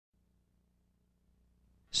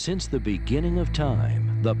Since the beginning of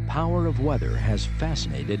time, the power of weather has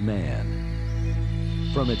fascinated man.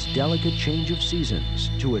 From its delicate change of seasons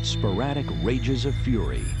to its sporadic rages of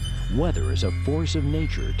fury, weather is a force of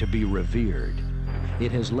nature to be revered.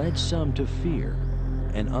 It has led some to fear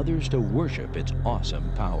and others to worship its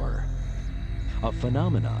awesome power. A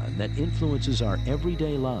phenomenon that influences our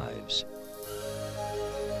everyday lives.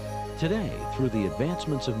 Today, through the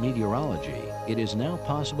advancements of meteorology, it is now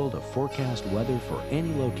possible to forecast weather for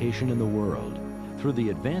any location in the world. Through the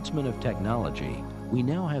advancement of technology, we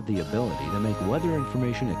now have the ability to make weather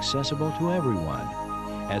information accessible to everyone.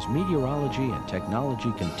 As meteorology and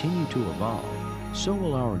technology continue to evolve, so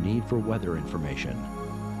will our need for weather information.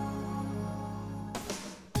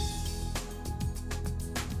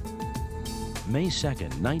 May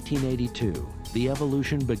 2nd, 1982, the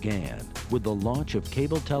evolution began with the launch of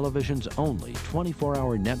cable television's only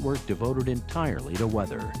 24-hour network devoted entirely to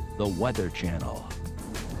weather, the Weather Channel.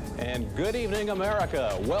 And good evening,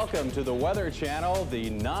 America. Welcome to the Weather Channel,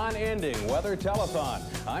 the non-ending weather telethon.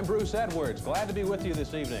 I'm Bruce Edwards, glad to be with you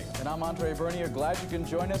this evening. And I'm Andre Bernier, glad you can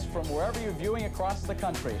join us from wherever you're viewing across the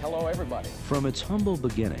country. Hello, everybody. From its humble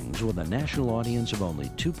beginnings with a national audience of only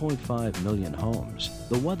 2.5 million homes,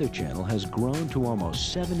 the Weather Channel has grown to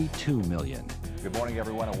almost 72 million. Good morning,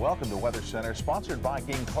 everyone, and welcome to Weather Center, sponsored by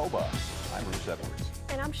Ginkgoba. I'm Bruce Edwards.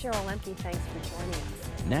 And I'm Cheryl Lemke. Thanks for joining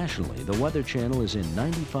us. Nationally, the Weather Channel is in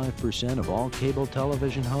 95% of all cable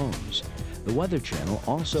television homes. The Weather Channel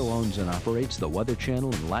also owns and operates the Weather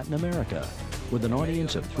Channel in Latin America, with an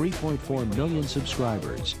audience of 3.4 million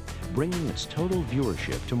subscribers, bringing its total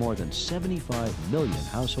viewership to more than 75 million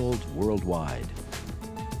households worldwide.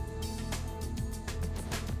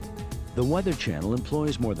 The Weather Channel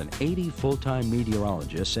employs more than 80 full-time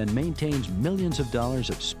meteorologists and maintains millions of dollars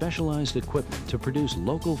of specialized equipment to produce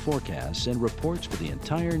local forecasts and reports for the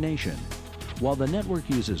entire nation. While the network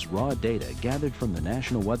uses raw data gathered from the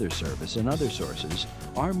National Weather Service and other sources,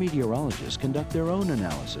 our meteorologists conduct their own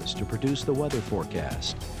analysis to produce the weather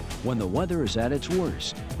forecast. When the weather is at its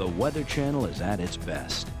worst, the Weather Channel is at its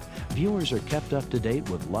best. Viewers are kept up to date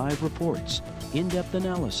with live reports, in-depth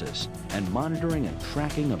analysis, and monitoring and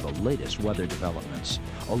tracking of the latest weather developments,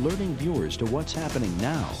 alerting viewers to what's happening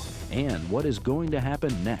now and what is going to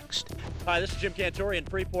happen next. Hi, this is Jim Cantori in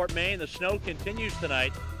Freeport, Maine. The snow continues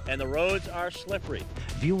tonight and the roads are slippery.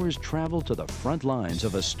 Viewers travel to the front lines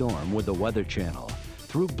of a storm with the Weather Channel.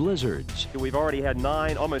 Through blizzards. We've already had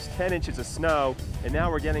 9, almost 10 inches of snow, and now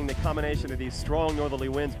we're getting the combination of these strong northerly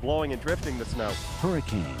winds blowing and drifting the snow.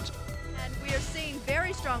 Hurricanes. And we are seeing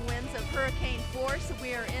very strong winds of hurricane force.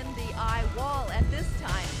 We are in the eye wall at this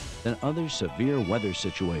time. And other severe weather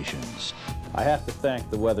situations. I have to thank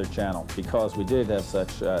the Weather Channel because we did have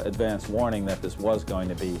such advance warning that this was going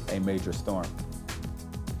to be a major storm.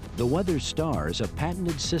 The Weather Star is a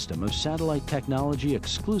patented system of satellite technology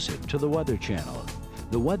exclusive to the Weather Channel.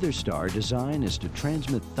 The Weather Star design is to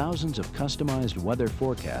transmit thousands of customized weather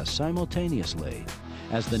forecasts simultaneously.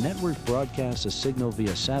 As the network broadcasts a signal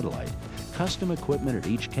via satellite, custom equipment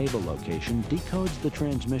at each cable location decodes the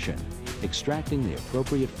transmission, extracting the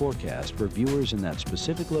appropriate forecast for viewers in that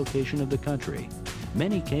specific location of the country.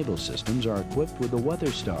 Many cable systems are equipped with the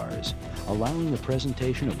Weather Stars, allowing the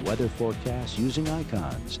presentation of weather forecasts using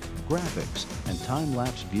icons, graphics, and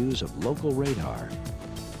time-lapse views of local radar.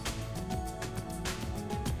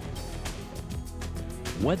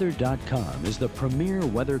 Weather.com is the premier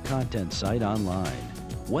weather content site online.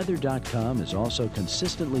 Weather.com is also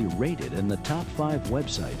consistently rated in the top 5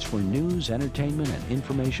 websites for news, entertainment, and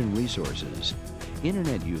information resources.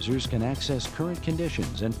 Internet users can access current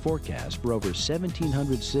conditions and forecasts for over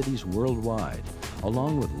 1,700 cities worldwide,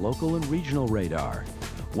 along with local and regional radar.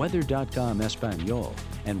 Weather.com Espanol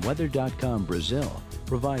and Weather.com Brazil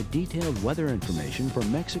provide detailed weather information for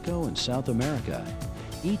Mexico and South America.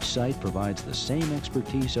 Each site provides the same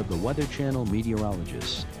expertise of the Weather Channel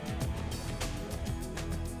meteorologists.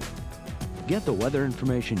 Get the weather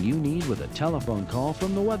information you need with a telephone call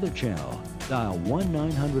from the Weather Channel. Dial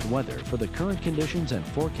 1-900-WEATHER for the current conditions and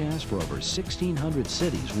forecast for over 1,600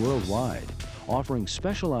 cities worldwide, offering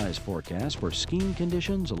specialized forecasts for skiing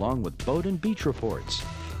conditions along with boat and beach reports.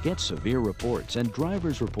 Get severe reports and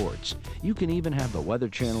driver's reports. You can even have the Weather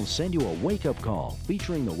Channel send you a wake-up call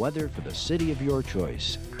featuring the weather for the city of your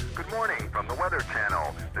choice. Good morning from the Weather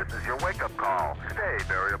Channel. This is your wake-up call. Today,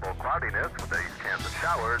 variable cloudiness with a chance of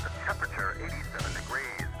showers, temperature 87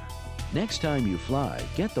 degrees. Next time you fly,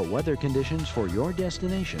 get the weather conditions for your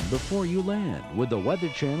destination before you land with the Weather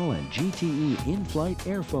Channel and GTE in-flight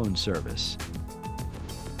airphone service.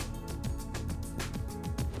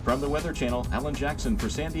 From the Weather Channel, Alan Jackson for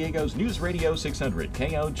San Diego's News Radio 600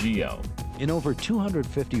 KOGO. In over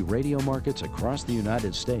 250 radio markets across the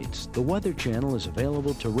United States, the Weather Channel is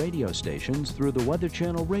available to radio stations through the Weather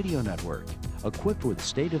Channel radio network. Equipped with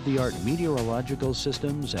state-of-the-art meteorological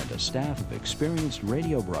systems and a staff of experienced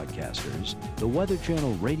radio broadcasters, the Weather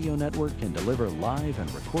Channel radio network can deliver live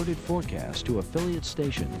and recorded forecasts to affiliate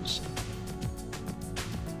stations.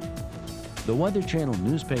 The Weather Channel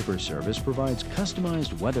newspaper service provides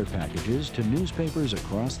customized weather packages to newspapers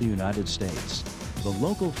across the United States. The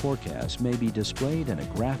local forecasts may be displayed in a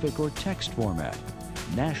graphic or text format.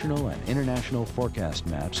 National and international forecast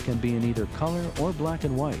maps can be in either color or black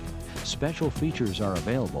and white. Special features are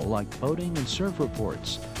available like boating and surf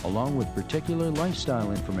reports, along with particular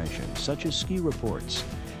lifestyle information such as ski reports.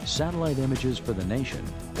 Satellite images for the nation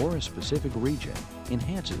or a specific region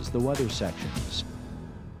enhances the weather sections.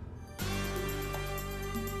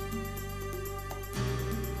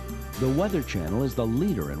 The Weather Channel is the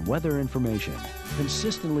leader in weather information,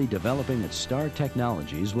 consistently developing its star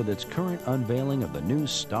technologies with its current unveiling of the new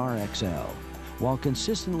Star XL, while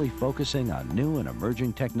consistently focusing on new and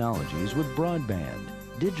emerging technologies with broadband,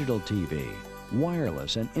 digital TV,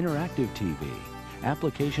 wireless and interactive TV,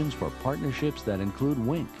 applications for partnerships that include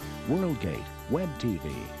Wink, WorldGate, Web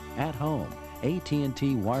TV, At Home,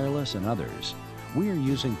 AT&T Wireless and others. We are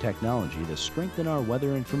using technology to strengthen our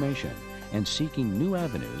weather information and seeking new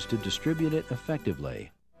avenues to distribute it effectively.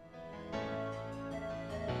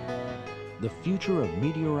 The future of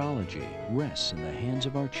meteorology rests in the hands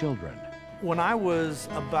of our children. When I was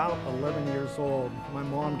about 11 years old, my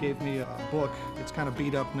mom gave me a book. It's kind of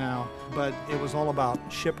beat up now, but it was all about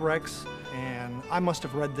shipwrecks, and I must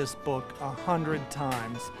have read this book 100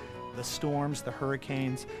 times. The storms, the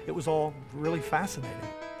hurricanes, it was all really fascinating.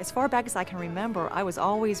 As far back as I can remember, I was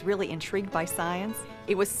always really intrigued by science.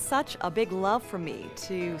 It was such a big love for me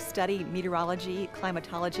to study meteorology,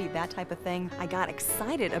 climatology, that type of thing. I got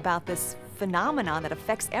excited about this phenomenon that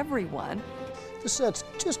affects everyone. This set's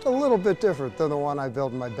just a little bit different than the one I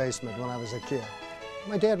built in my basement when I was a kid.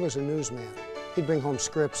 My dad was a newsman. He'd bring home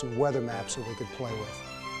scripts and weather maps so we could play with.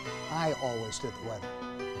 I always did the weather.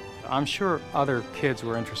 I'm sure other kids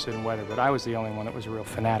were interested in weather, but I was the only one that was a real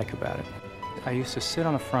fanatic about it. I used to sit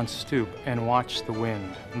on the front stoop and watch the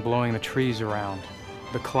wind blowing the trees around,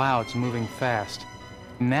 the clouds moving fast.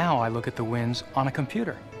 Now I look at the winds on a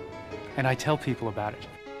computer, and I tell people about it.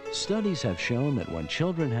 Studies have shown that when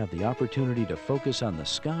children have the opportunity to focus on the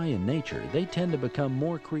sky and nature, they tend to become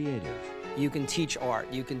more creative. You can teach art,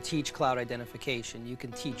 you can teach cloud identification, you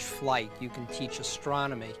can teach flight, you can teach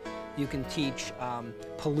astronomy, you can teach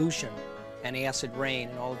pollution and acid rain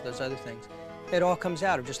and all of those other things. It all comes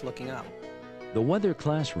out of just looking up. The Weather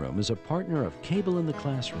Classroom is a partner of Cable in the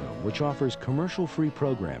Classroom, which offers commercial-free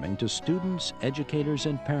programming to students, educators,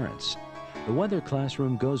 and parents. The Weather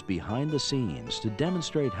Classroom goes behind the scenes to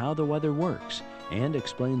demonstrate how the weather works and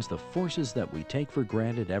explains the forces that we take for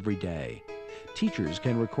granted every day. Teachers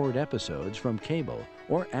can record episodes from Cable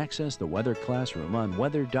or access the Weather Classroom on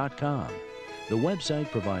weather.com. The website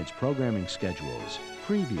provides programming schedules,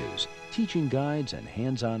 previews, teaching guides, and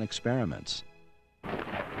hands-on experiments.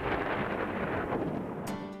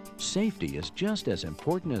 Safety is just as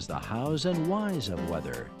important as the hows and whys of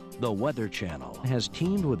weather. The Weather Channel has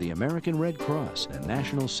teamed with the American Red Cross and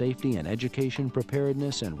National Safety and Education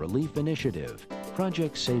Preparedness and Relief Initiative,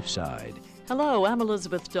 Project SafeSide. Hello, I'm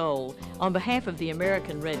Elizabeth Dole. On behalf of the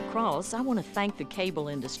American Red Cross, I want to thank the cable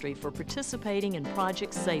industry for participating in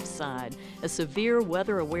Project SafeSide, a severe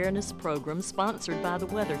weather awareness program sponsored by the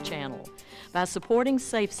Weather Channel. By supporting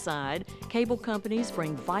SafeSide, cable companies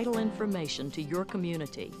bring vital information to your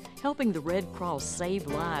community, helping the Red Cross save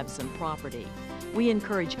lives and property. We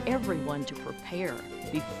encourage everyone to prepare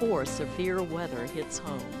before severe weather hits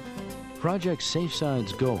home. Project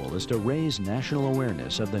SafeSide's goal is to raise national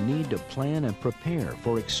awareness of the need to plan and prepare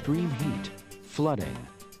for extreme heat, flooding,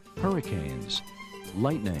 hurricanes,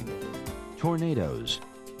 lightning, tornadoes,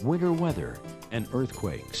 winter weather, and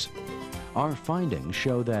earthquakes. Our findings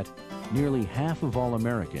show that nearly half of all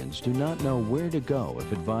Americans do not know where to go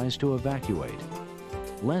if advised to evacuate.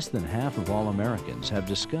 Less than half of all Americans have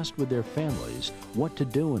discussed with their families what to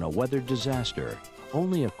do in a weather disaster.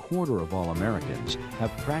 Only a quarter of all Americans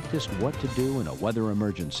have practiced what to do in a weather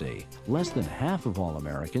emergency. Less than half of all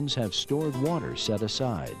Americans have stored water set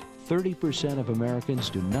aside. 30% of Americans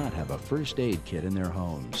do not have a first aid kit in their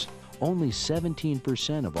homes. Only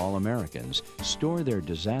 17% of all Americans store their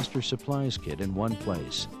disaster supplies kit in one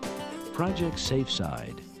place. Project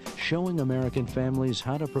SafeSide, showing American families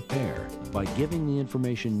how to prepare by giving the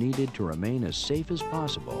information needed to remain as safe as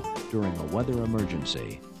possible during a weather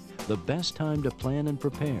emergency. The best time to plan and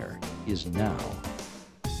prepare is now.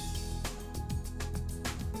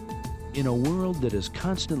 In a world that is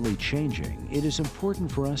constantly changing, it is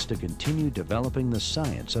important for us to continue developing the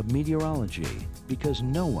science of meteorology because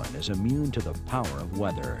no one is immune to the power of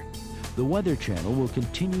weather. The Weather Channel will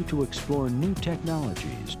continue to explore new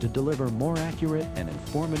technologies to deliver more accurate and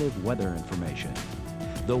informative weather information.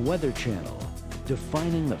 The Weather Channel,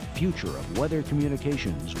 defining the future of weather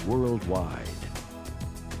communications worldwide.